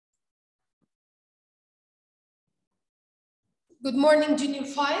Good morning, Junior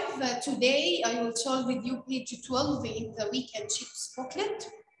 5. Today I will solve with you page 12 in the weekend sheets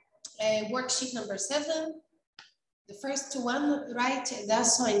booklet, worksheet number 7. The first one, write the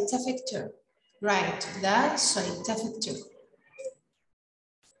scientific term. Write the scientific term.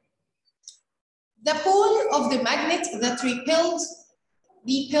 The pole of the magnet that repels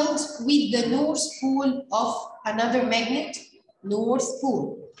with the north pole of another magnet, north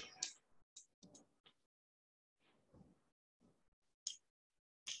pole.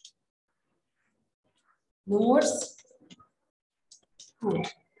 North pole.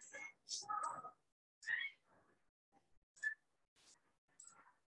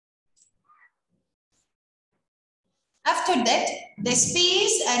 After that, the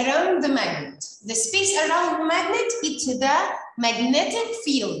space around the magnet. The space around the magnet is the magnetic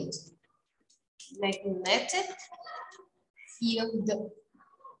field. Magnetic field.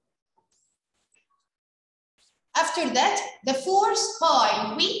 After that, the force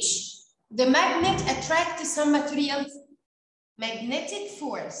by which the magnet attracts some materials, magnetic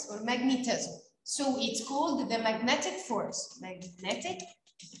force or magnetism. So it's called the magnetic force. Magnetic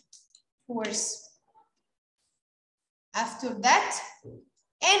force. After that,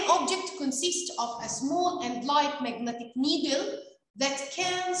 an object consists of a small and light magnetic needle that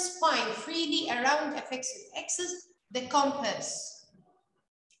can spin freely around a fixed axis, the compass.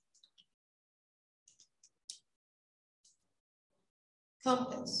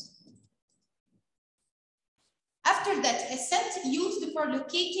 Compass. After that, a set used for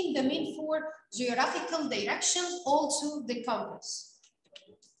locating the main four geographical directions, also the compass.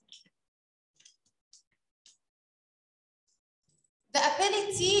 The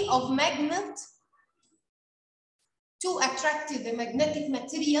ability of magnet to attract the magnetic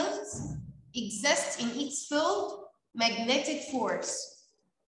materials exists in its field, magnetic force.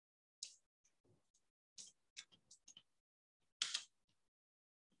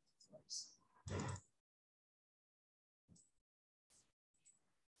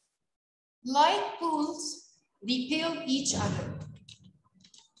 Like poles repel each other.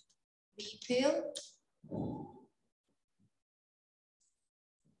 Repel.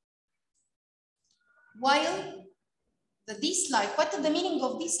 While this like, what is the meaning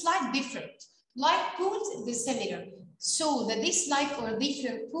of this like? Different. Like poles, the similar. So the dislike or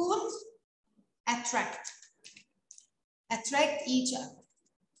different poles attract each other.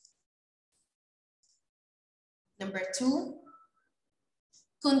 Number 2,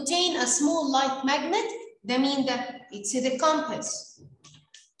 contain a small light magnet. That means that it's the compass.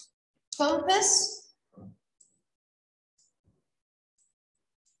 Compass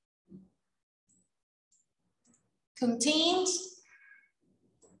contains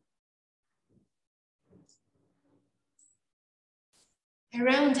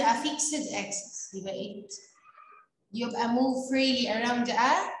around a fixed axis. يبقى move freely around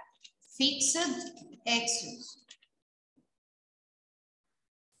a fixed axis.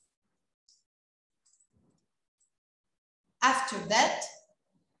 After that,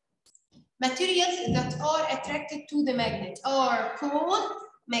 materials that are attracted to the magnet are called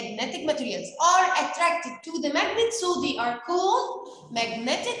magnetic materials. Are attracted to the magnet, so they are called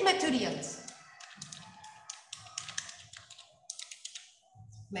magnetic materials.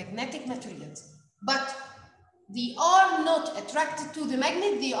 Magnetic materials. But they are not attracted to the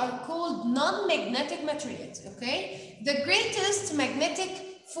magnet, they are called non-magnetic materials, okay? The greatest magnetic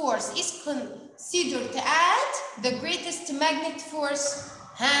force is considered at the greatest magnetic force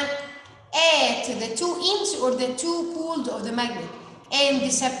at the 2 ends or the 2 poles of the magnet and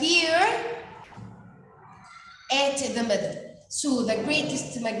disappear at the middle. So the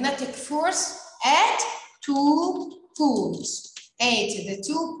greatest magnetic force at 2 poles, at the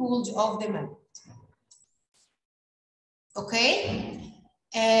 2 poles of the magnet. Okay,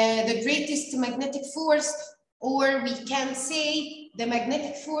 the greatest magnetic force, or we can say the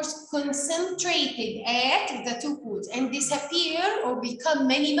magnetic force concentrated at the 2 poles and disappear or become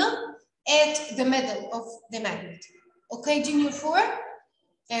minimum at the middle of the magnet. Okay, Junior 4?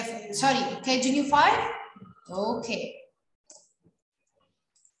 Okay, Junior 5? Okay.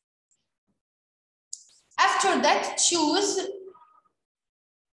 After that, choose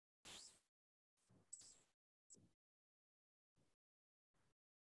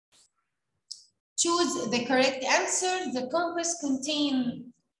the correct answer. The compass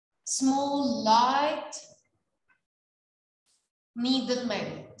contains small light needle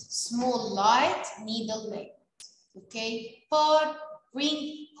magnet. Small light needle magnet. Okay, bar,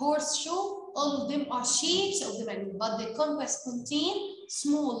 ring, horseshoe, all of them are shapes of the magnet, but the compass contains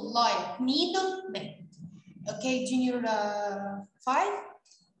small light needle magnet. Okay, Junior 5?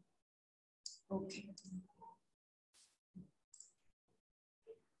 Okay.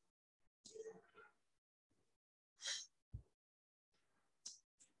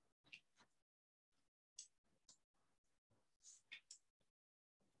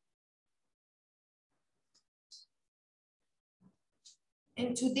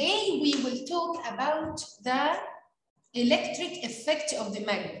 and today we will talk about the electric effect of the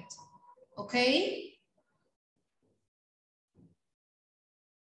magnet. Okay?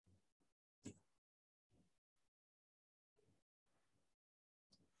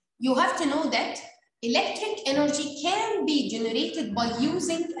 You have to know that electric energy can be generated by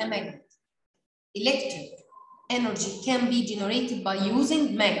using a magnet. Electric energy can be generated by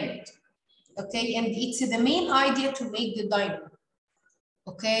using magnet. Okay, and it's the main idea to make the dynamo.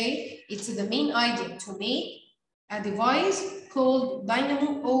 Okay, it's the main idea to make a device called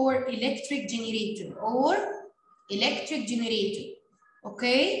dynamo or electric generator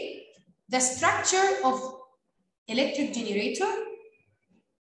Okay, the structure of electric generator.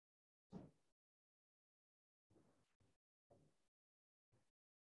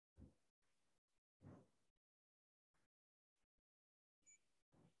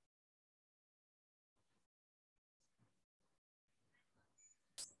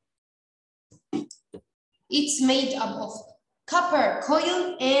 It's made up of copper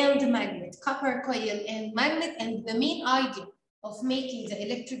coil and magnet, and the main idea of making the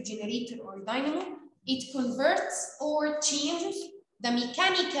electric generator or dynamo, it converts or changes the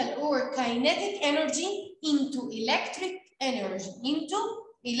mechanical or kinetic energy into electric energy,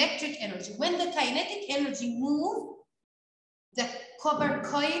 When the kinetic energy moves the copper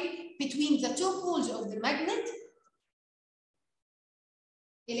coil between the two poles of the magnet,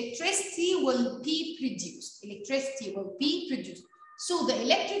 electricity will be produced. So the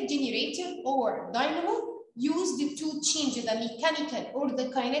electric generator or dynamo used to change the mechanical or the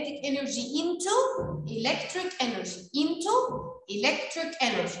kinetic energy into electric energy.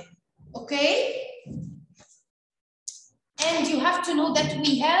 Okay? And you have to know that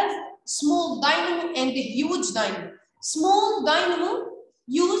we have small dynamo and a huge dynamo. Small dynamo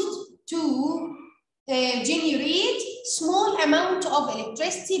used to generate small amount of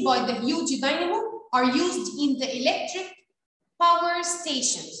electricity, by the huge dynamo are used in the electric power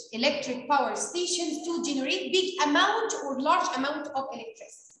stations to generate big amount or large amount of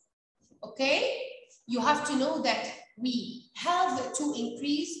electricity. Okay, you have to know that we have to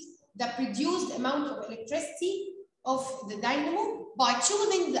increase the produced amount of electricity of the dynamo by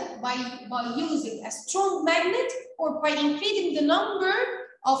using a strong magnet or by increasing the number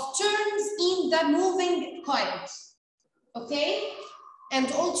of turns in the moving coils. Okay, and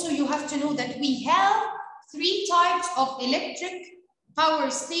also you have to know that we have 3 types of electric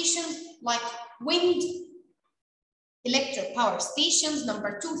power stations, like wind electric power stations,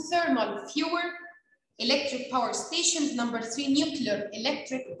 number 2 thermal fuel electric power stations, number 3 nuclear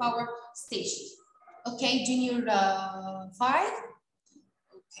electric power stations. Okay, junior 5.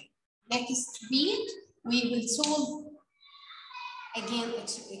 Okay, next week we will solve again,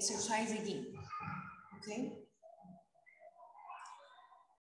 exercise again. Okay.